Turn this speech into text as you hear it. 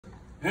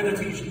And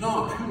if he's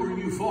not, who are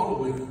you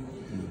following?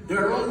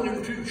 There are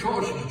only two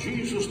choices: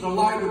 Jesus, the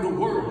light of the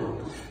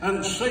world,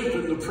 and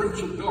Satan, the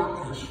prince of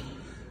darkness.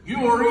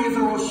 You are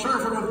either a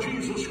servant of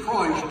Jesus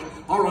Christ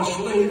or a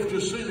slave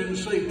to sin and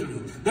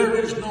Satan. There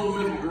is no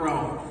middle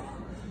ground.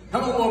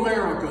 Hello,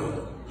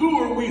 America. Who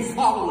are we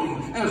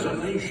following as a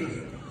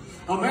nation?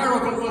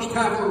 America must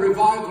have a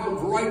revival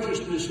of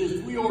righteousness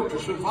if we are to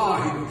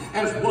survive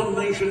as one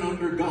nation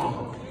under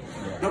God.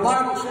 The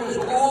Bible says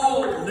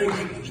all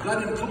nations,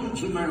 that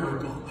includes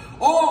America,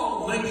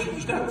 all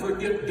nations that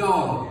forget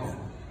God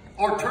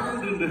are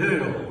turned into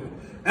hell.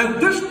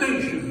 And this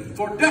nation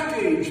for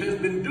decades has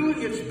been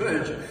doing its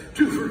best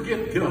to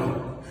forget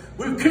God.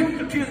 We've kicked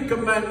the 10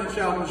 Commandments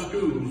out of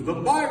schools. The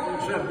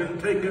Bibles have been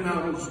taken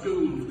out of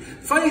schools.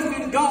 Faith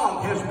in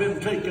God has been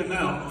taken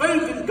out.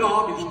 Faith in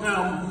God is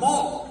now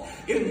mocked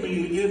in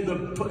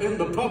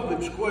the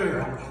public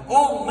square.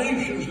 All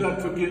nations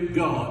that forget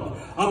God.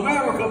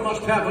 America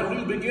must have a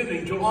new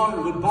beginning to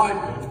honor the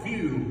Bible's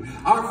view.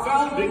 Our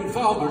founding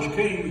fathers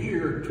came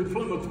here to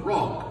Plymouth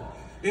Rock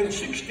in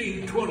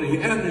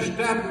 1620 and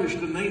established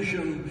a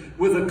nation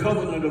with a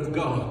covenant of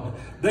God.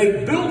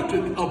 They built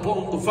it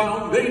upon the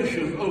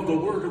foundation of the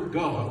Word of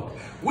God.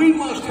 We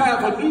must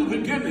have a new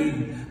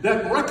beginning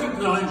that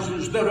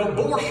recognizes that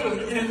abortion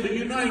in the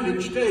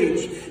United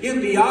States, in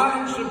the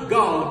eyes of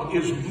God,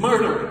 is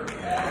murder.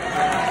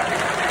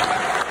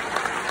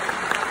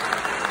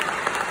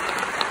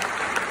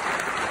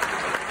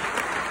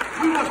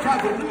 We must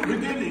have a new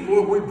beginning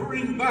where we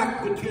bring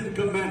back the 10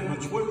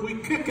 Commandments, when we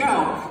kick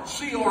out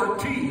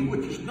CRT,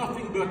 which is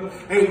nothing but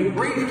a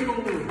racial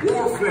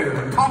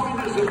warfare,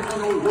 Communism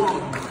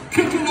 101.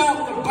 Kick it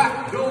out the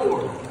back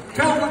door.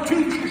 Tell the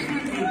teachers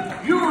union,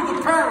 you're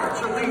the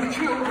parents of these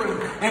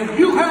children, and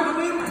you have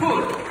an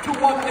input to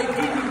what they do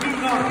and do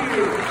not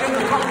hear in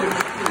the public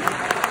school.